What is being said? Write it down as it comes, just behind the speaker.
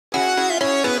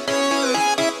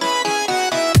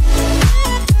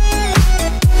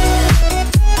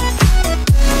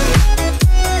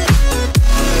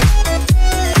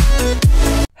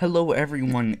Hello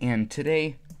everyone, and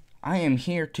today I am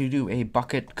here to do a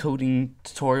Bukkit coding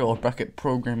tutorial or Bukkit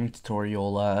programming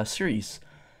tutorial series.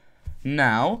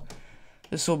 Now,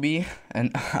 this will be,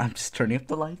 and I'm just turning up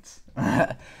the lights.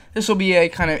 This will be a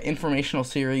kind of informational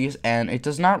series, and it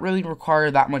does not really require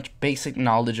that much basic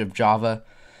knowledge of Java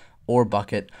or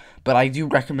Bukkit, but I do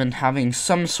recommend having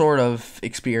some sort of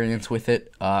experience with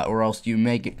it, or else you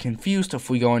may get confused if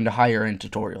we go into higher end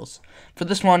tutorials. For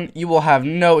this one, you will have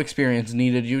no experience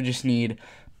needed. You just need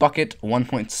Bukkit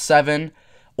 1.7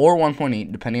 or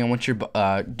 1.8, depending on what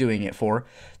you're doing it for.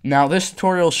 Now, this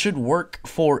tutorial should work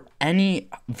for any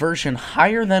version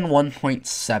higher than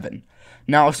 1.7.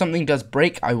 Now, if something does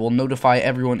break, I will notify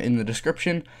everyone in the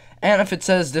description, and if it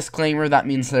says disclaimer, that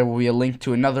means there will be a link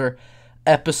to another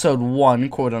episode 1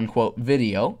 quote-unquote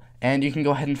video, and you can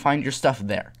go ahead and find your stuff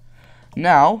there.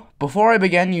 Now, before I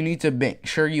begin, you need to make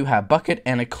sure you have Bukkit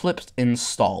and Eclipse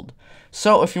installed.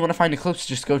 So if you want to find Eclipse,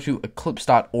 just go to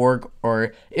eclipse.org,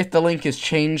 or if the link is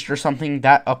changed or something,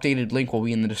 that updated link will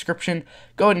be in the description.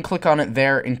 Go ahead and click on it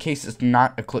there in case it's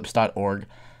not eclipse.org.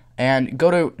 And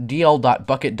go to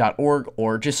dl.bukkit.org,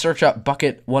 or just search up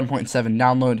Bukkit 1.7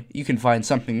 download. You can find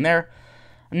something there.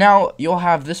 Now, you'll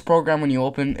have this program when you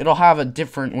open. It'll have a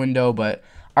different window, but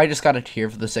I just got it here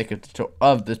for the sake of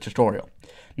the tutorial.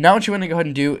 Now, what you want to go ahead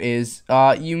and do is,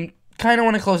 you kind of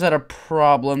want to close out of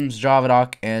problems,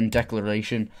 JavaDoc, and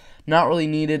declaration. Not really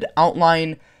needed.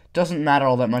 Outline doesn't matter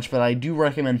all that much, but I do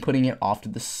recommend putting it off to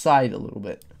the side a little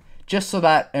bit, just so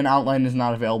that an outline is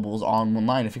not available on one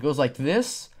line. If it goes like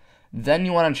this, then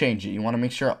you want to change it. You want to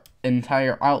make sure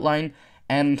entire outline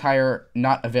and entire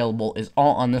not available is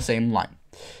all on the same line.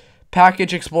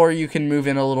 Package Explorer, you can move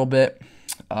in a little bit,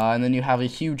 and then you have a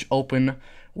huge open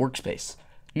workspace.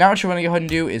 Now what you want to go ahead and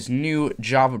do is new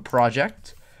Java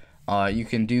project. You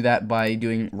can do that by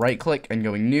doing right click and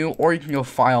going new, or you can go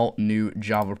file new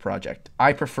Java project.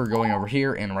 I prefer going over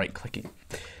here and right clicking.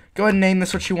 Go ahead and name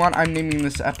this what you want. I'm naming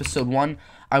this episode 1.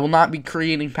 I will not be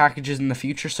creating packages in the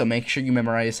future, so make sure you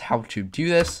memorize how to do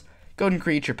this. Go ahead and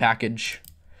create your package.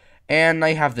 And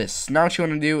I have this. Now what you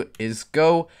want to do is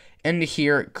go into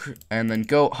here and then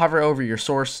go hover over your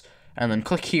source and then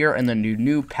click here and then do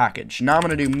new package. Now I'm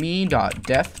going to do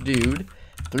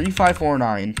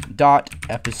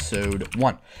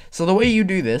me.deathdude3549.episode1. So the way you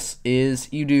do this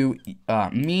is you do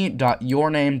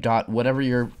me.yourname.whatever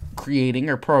you're creating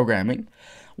or programming.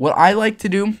 What I like to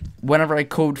do whenever I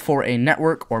code for a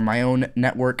network or my own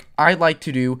network, I like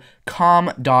to do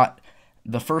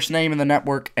the first name of the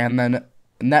network and then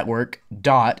network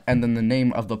dot and then the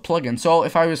name of the plugin. So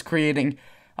if I was creating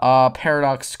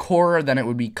Paradox Core, then it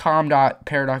would be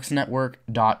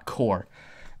com.paradoxnetwork.core.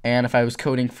 And if I was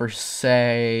coding for,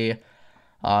 say,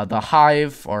 the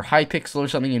Hive or Hypixel or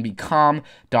something, it'd be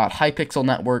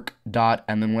com.hypixelnetwork dot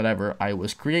and then whatever I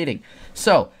was creating.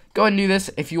 So go ahead and do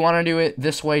this. If you want to do it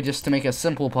this way just to make a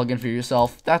simple plugin for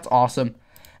yourself, that's awesome.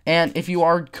 And if you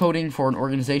are coding for an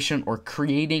organization or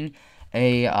creating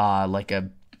a like a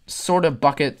sort of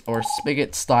Bukkit or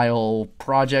Spigot style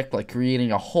project, like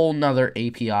creating a whole nother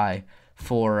API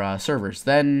for servers,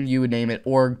 then you would name it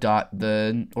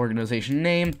org.the organization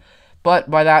name, but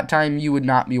by that time you would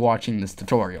not be watching this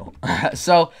tutorial.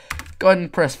 So go ahead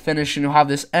and press finish and you'll have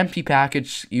this empty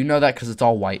package. You know that because it's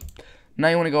all white. Now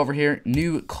you want to go over here,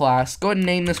 new class. Go ahead and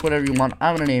name this whatever you want.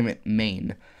 I'm going to name it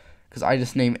main, because I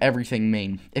just name everything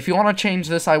main. If you want to change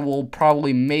this, I will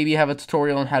probably maybe have a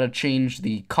tutorial on how to change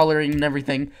the coloring and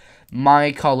everything.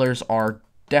 My colors are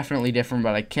definitely different,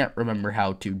 but I can't remember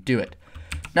how to do it.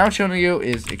 Now what you want to do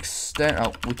is extend.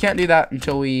 Oh, we can't do that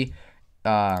until we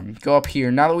go up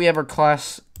here. Now that we have our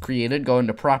class created, go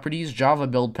into Properties, Java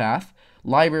Build Path,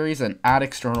 Libraries, and Add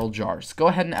External Jars. Go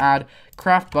ahead and add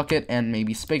Craft Bukkit and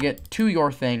maybe Spigot to your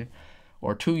thing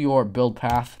or to your build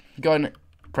path. Go ahead and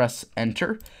press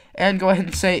Enter. And go ahead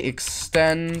and say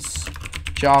extends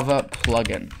Java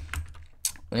plugin.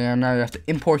 And now you have to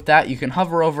import that. You can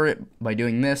hover over it by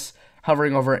doing this,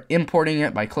 hovering over it, importing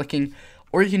it by clicking,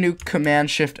 or you can do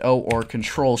Command-Shift-O or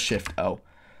Control-Shift-O.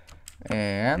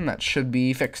 And that should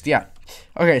be fixed, yeah.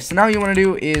 Okay, so now what you want to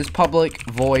do is public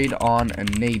void on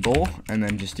enable, and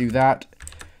then just do that.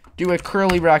 Do a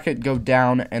curly bracket, go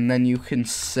down, and then you can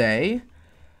say,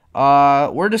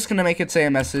 we're just going to make it say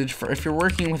a message for if you're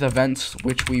working with events,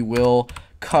 which we will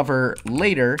cover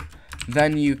later,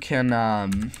 then you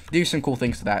can do some cool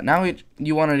things to that. Now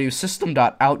you want to do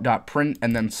system.out.print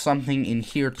and then something in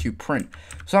here to print.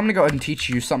 So I'm going to go ahead and teach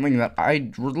you something that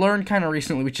I learned kind of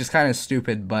recently, which is kind of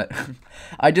stupid, but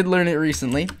I did learn it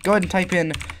recently. Go ahead and type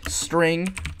in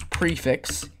string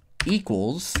prefix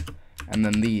equals and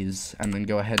then these, and then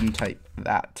go ahead and type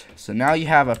that. So now you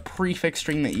have a prefix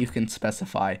string that you can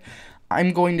specify.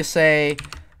 I'm going to say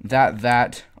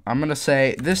that I'm going to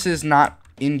say this is not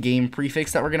in-game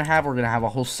prefix that we're going to have. We're going to have a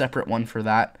whole separate one for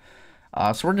that.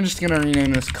 So we're just going to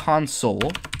rename this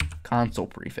console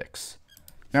prefix.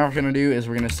 Now what we're going to do is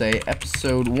we're going to say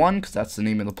episode 1, because that's the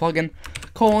name of the plugin,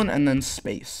 colon, and then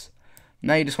space.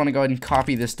 Now you just want to go ahead and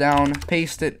copy this down,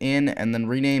 paste it in, and then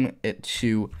rename it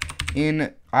to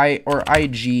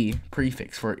IG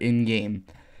prefix for in-game.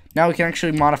 Now we can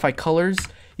actually modify colors.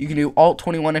 You can do Alt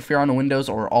 21 if you're on a Windows,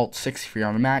 or Alt 6 if you're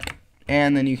on a Mac.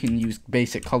 And then you can use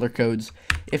basic color codes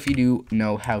if you do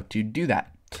know how to do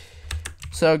that.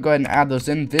 So go ahead and add those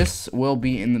in. This will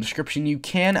be in the description. You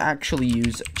can actually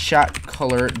use chat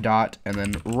color dot and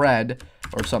then red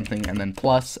or something and then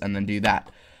plus and then do that.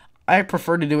 I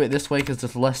prefer to do it this way because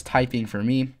it's less typing for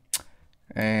me.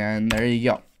 And there you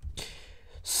go.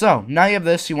 So now you have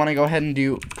this. You want to go ahead and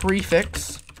do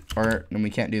prefix, or no, we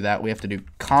can't do that. We have to do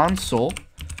console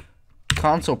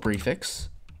prefix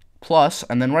plus,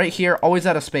 and then right here always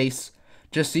add a space,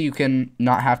 just so you can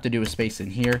not have to do a space in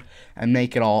here and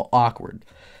make it all awkward.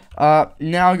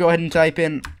 Now go ahead and type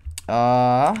in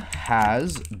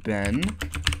has been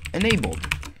enabled.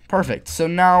 Perfect. So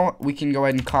now we can go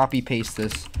ahead and copy pasta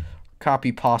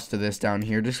this down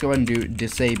here. Just go ahead and do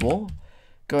disable.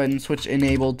 Go ahead and switch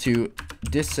enabled to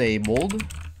disabled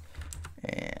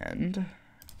and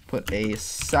put a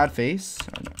sad face.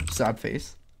 Oh, no, sad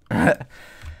face.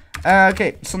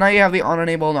 Okay, so now you have the on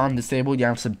enabled and on disabled. You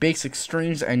have some basic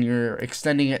strings and you're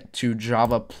extending it to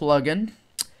Java plugin.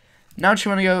 Now what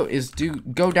you want to go is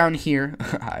go down here.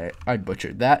 I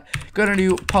butchered that. Go to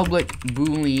do public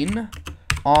boolean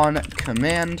on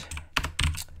command,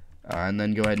 and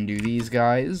then go ahead and do these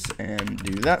guys and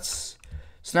do that.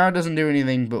 So now it doesn't do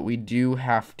anything, but we do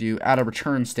have to add a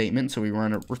return statement. So we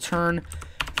run a return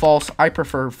false. I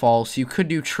prefer false. You could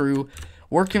do true.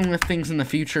 Working with things in the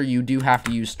future, you do have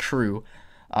to use true.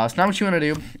 So now what you want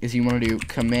to do is you want to do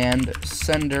command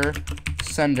sender,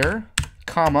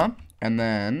 comma, and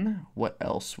then what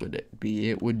else would it be?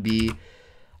 It would be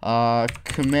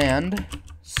command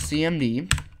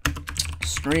cmd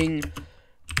string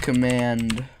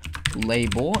command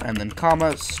label, and then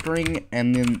comma string,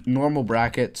 and then normal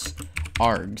brackets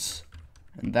args.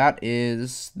 And that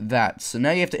is that. So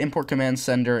now you have to import command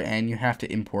sender, and you have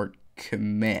to import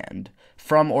command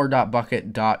from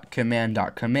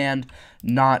or.bucket.command.command,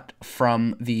 not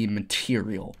from the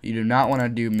material. You do not want to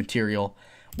do material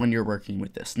when you're working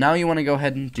with this. Now you want to go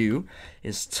ahead and do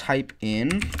is type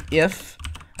in if,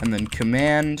 and then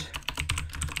command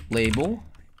label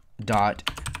dot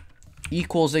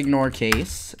equals ignore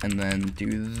case, and then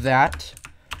do that,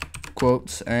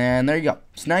 quotes, and there you go.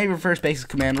 So now you have your first basic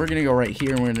command. We're going to go right here,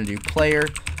 and we're going to do player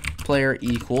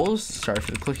equals, sorry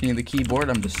for the clicking of the keyboard,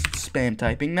 I'm just spam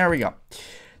typing, there we go.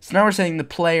 So now we're saying the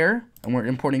player, and we're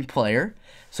importing player.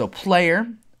 So player,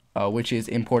 which is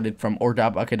imported from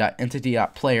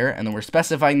or.bucket.entity.player, and then we're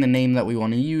specifying the name that we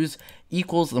want to use,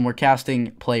 equals, then we're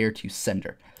casting player to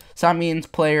sender. So that means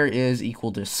player is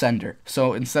equal to sender.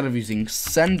 So instead of using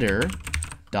sender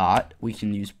dot, we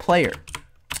can use player,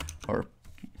 or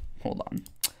hold on.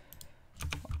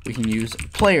 We can use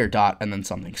player dot and then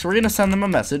something. So we're going to send them a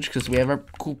message because we have a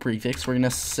cool prefix. We're going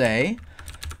to say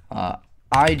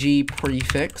IG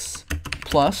prefix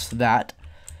plus that.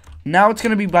 Now it's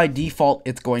going to be by default,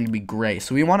 it's going to be gray.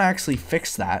 So we want to actually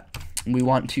fix that. We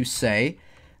want to say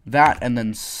that and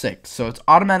then 6. So it's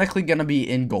automatically going to be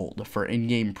in gold for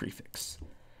in-game prefix.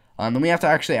 And then we have to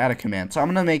actually add a command. So I'm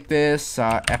going to make this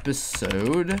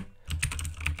episode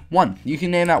 1. You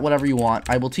can name that whatever you want.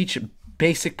 I will teach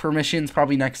basic permissions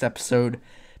probably next episode,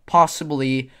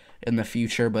 possibly in the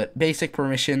future, but basic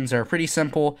permissions are pretty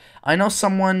simple. I know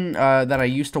someone that I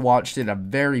used to watch did a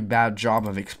very bad job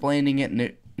of explaining it,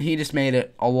 and he just made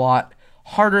it a lot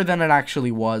harder than it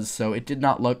actually was, so it did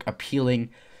not look appealing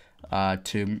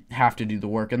to have to do the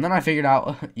work. And then I figured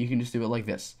out you can just do it like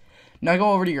this. Now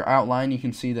go over to your outline. You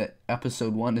can see that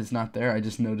episode 1 is not there. I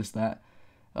just noticed that.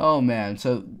 Oh man,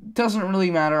 so it doesn't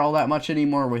really matter all that much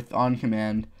anymore with on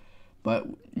command. But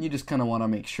you just kind of want to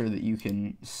make sure that you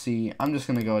can see. I'm just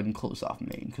going to go ahead and close off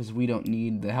main because we don't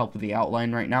need the help of the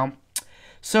outline right now.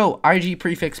 So IG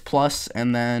prefix plus,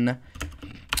 and then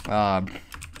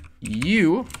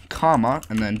u, comma,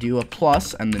 and then do a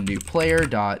plus, and then do player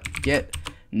dot get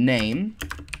name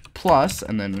plus,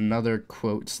 and then another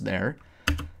quotes there.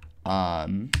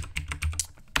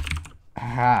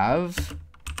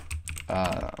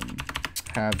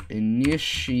 Have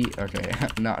initiate, okay,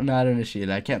 not initiated,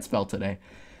 I can't spell today.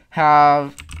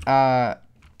 Have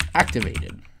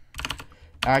activated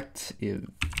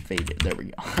activated. There we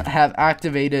go. I have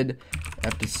activated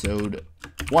episode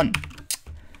 1.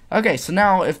 Okay, so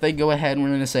now if they go ahead, we're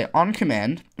going to say on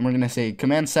command, and we're going to say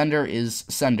command sender is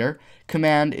sender,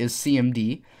 command is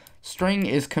CMD, string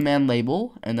is command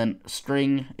label, and then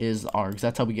string is args.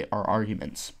 That's how we get our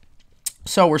arguments.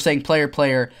 So we're saying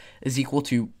player is equal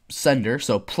to sender,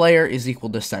 so player is equal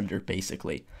to sender,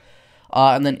 basically.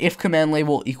 And then if command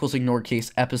label equals ignore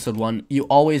case episode 1, you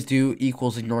always do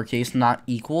equals ignore case, not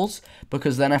equals,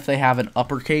 because then if they have an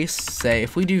uppercase, say,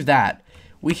 if we do that,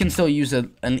 we can still use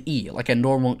an E, like a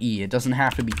normal E. It doesn't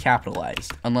have to be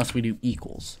capitalized unless we do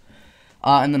equals.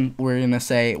 And then we're going to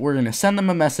say, we're going to send them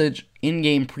a message,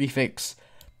 in-game prefix,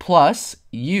 plus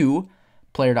u,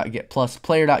 player.get plus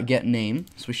player.get name.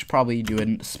 So we should probably do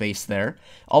a space there.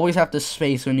 Always have to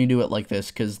space when you do it like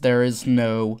this, because there is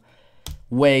no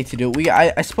way to do it.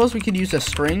 I suppose we could use a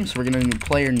string, so we're going to do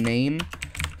player name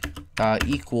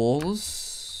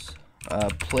equals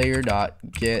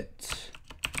player.get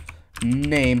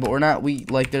name, but we're not,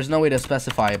 there's no way to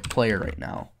specify a player right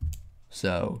now.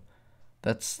 So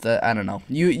that's I don't know.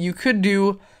 You could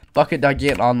do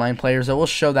Bukkit.get online players. I will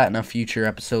show that in a future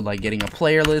episode, like getting a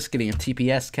player list, getting a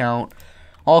TPS count,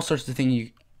 all sorts of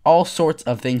things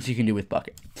you can do with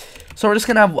Bukkit. So we're just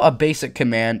gonna have a basic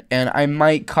command, and I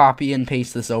might copy and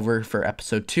paste this over for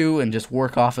episode 2 and just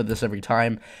work off of this every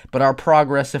time. But our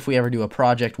progress, if we ever do a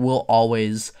project, will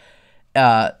always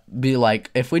be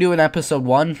like, if we do an episode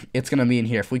 1, it's gonna be in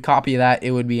here. If we copy that,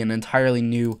 it would be an entirely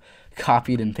new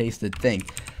copied and pasted thing.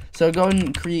 So go ahead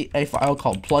and create a file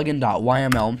called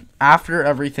plugin.yml after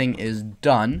everything is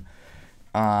done,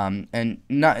 and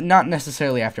not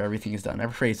necessarily after everything is done. I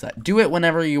rephrase that. Do it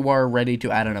whenever you are ready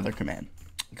to add another command.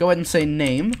 Go ahead and say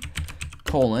name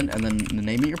colon and then the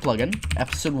name of your plugin,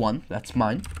 episode 1. That's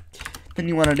mine. Then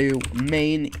you want to do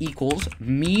main equals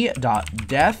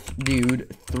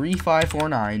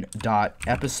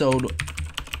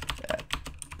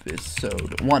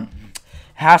me.deathdude35549.episode 1.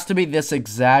 Has to be this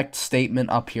exact statement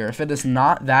up here. If it is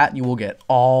not that, you will get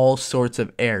all sorts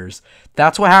of errors.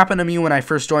 That's what happened to me when I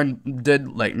first started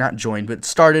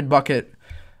Bukkit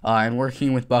and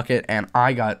working with Bukkit, and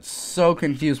I got so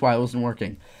confused why it wasn't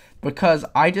working. Because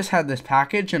I just had this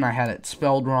package and I had it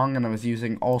spelled wrong, and I was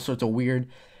using all sorts of weird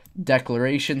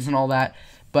declarations and all that,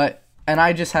 and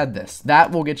I just had this.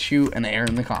 That will get you an error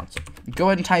in the console. Go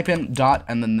ahead and type in dot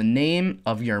and then the name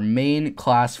of your main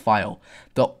class file.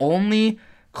 The only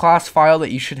class file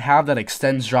that you should have that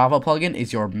extends Java plugin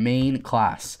is your main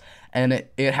class, and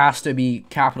it has to be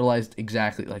capitalized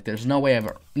exactly. Like, there's no way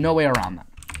around that.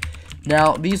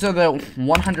 Now, these are the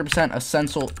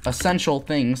 100% essential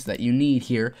things that you need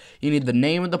here. You need the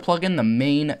name of the plugin, the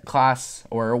main class,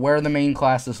 or where the main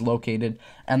class is located,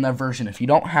 and the version. If you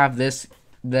don't have this,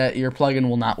 your plugin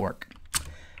will not work.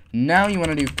 Now you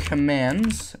want to do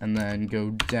commands, and then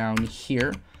go down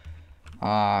here.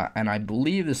 And I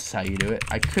believe this is how you do it.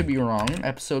 I could be wrong.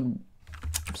 Episode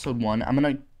 1. I'm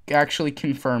going to actually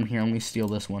confirm here. Let me steal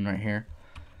this one right here.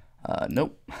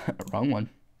 Nope. Wrong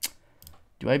one.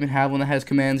 Do I even have one that has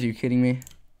commands? Are you kidding me?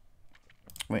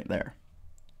 Wait, there.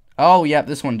 Oh, yeah,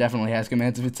 this one definitely has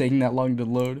commands if it's taking that long to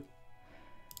load.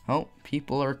 Oh,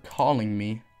 people are calling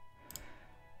me.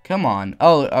 Come on.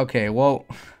 Oh, okay, well,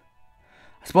 I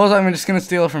suppose I'm just going to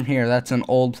steal it from here. That's an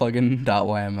old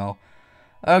plugin.yml.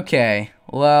 Okay,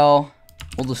 well,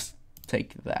 we'll just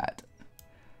take that.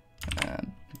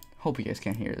 Hope you guys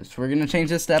can't hear this. We're going to change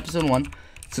this to episode 1.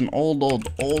 It's an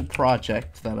old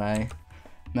project that I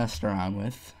messed around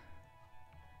with,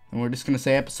 and we're just gonna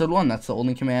say episode 1. That's the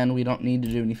only command. We don't need to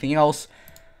do anything else.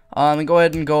 And go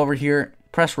ahead and go over here,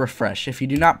 press refresh. If you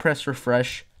do not press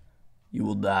refresh, you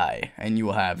will die, and you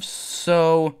will have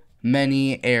so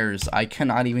many errors. I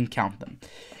cannot even count them.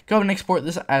 Go ahead and export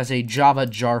this as a Java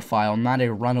jar file, not a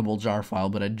runnable jar file,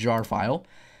 but a jar file.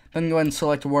 Then go ahead and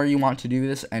select where you want to do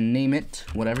this and name it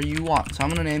whatever you want. So I'm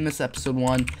gonna name this episode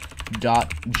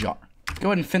 1.jar. Go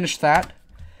ahead and finish that.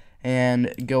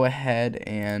 And go ahead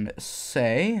and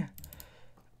say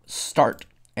start.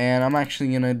 And I'm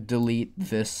actually going to delete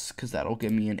this because that'll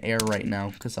give me an error right now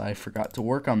because I forgot to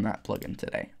work on that plugin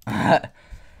today. But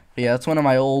yeah, that's one of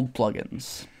my old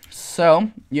plugins. So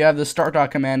you have the start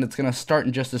dot command. It's going to start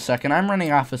in just a second. I'm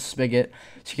running off of Spigot,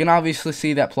 so you can obviously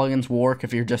see that plugins will work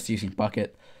if you're just using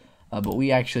Bukkit. But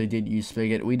we actually did use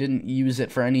Spigot. We didn't use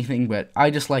it for anything, but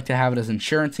I just like to have it as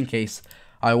insurance in case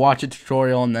I watch a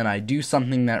tutorial and then I do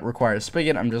something that requires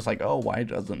Spigot. I'm just like, oh, why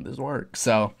doesn't this work?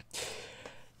 So,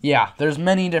 yeah, there's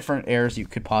many different errors you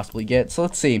could possibly get. So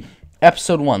let's see.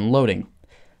 Episode 1, loading.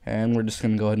 And we're just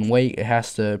going to go ahead and wait. It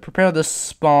has to prepare the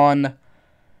spawn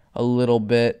a little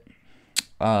bit.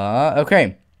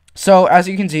 Okay. So as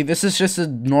you can see, this is just a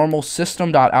normal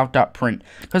system.out.print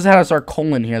because it has our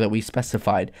colon here that we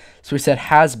specified. So we said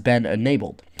has been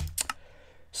enabled.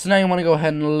 So now you want to go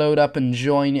ahead and load up and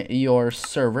join your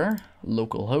server,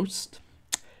 localhost.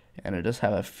 And it does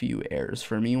have a few errors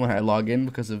for me when I log in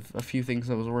because of a few things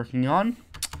I was working on.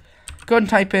 Go ahead and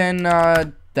type in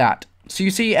that. So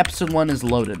you see episode 1 is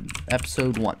loaded.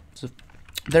 Episode 1. So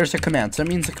there's a command. So that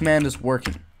means the command is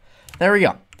working. There we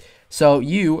go. So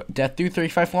you,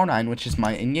 Death33549, which is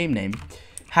my in-game name,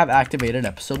 have activated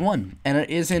episode 1. And it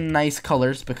is in nice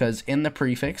colors because in the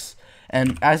prefix,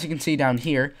 and as you can see down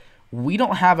here, we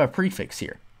don't have a prefix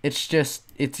here. It's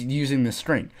just, it's using the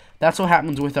string. That's what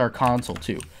happens with our console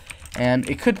too. And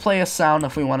it could play a sound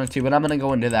if we wanted to, but I'm going to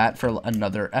go into that for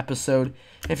another episode.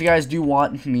 If you guys do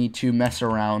want me to mess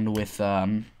around with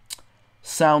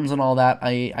sounds and all that,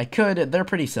 I could. They're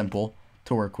pretty simple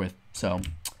to work with. So,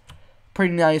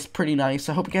 pretty nice, pretty nice.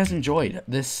 I hope you guys enjoyed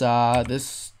this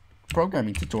this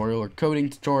programming tutorial or coding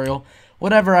tutorial.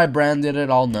 Whatever I branded it,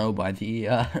 I'll know by the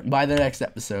next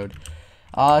episode.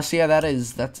 So yeah,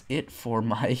 that's it for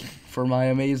my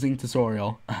amazing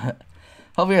tutorial.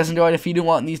 Hope you guys enjoyed. If you do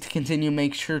want these to continue,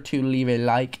 make sure to leave a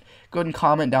like. Go ahead and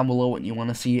comment down below what you want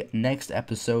to see next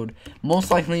episode. Most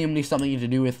likely, it'll be something to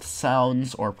do with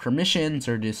sounds or permissions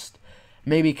or just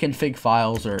maybe config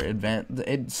files or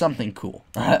something cool.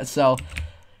 So,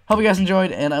 hope you guys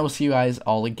enjoyed, and I will see you guys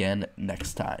all again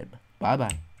next time. Bye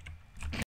bye.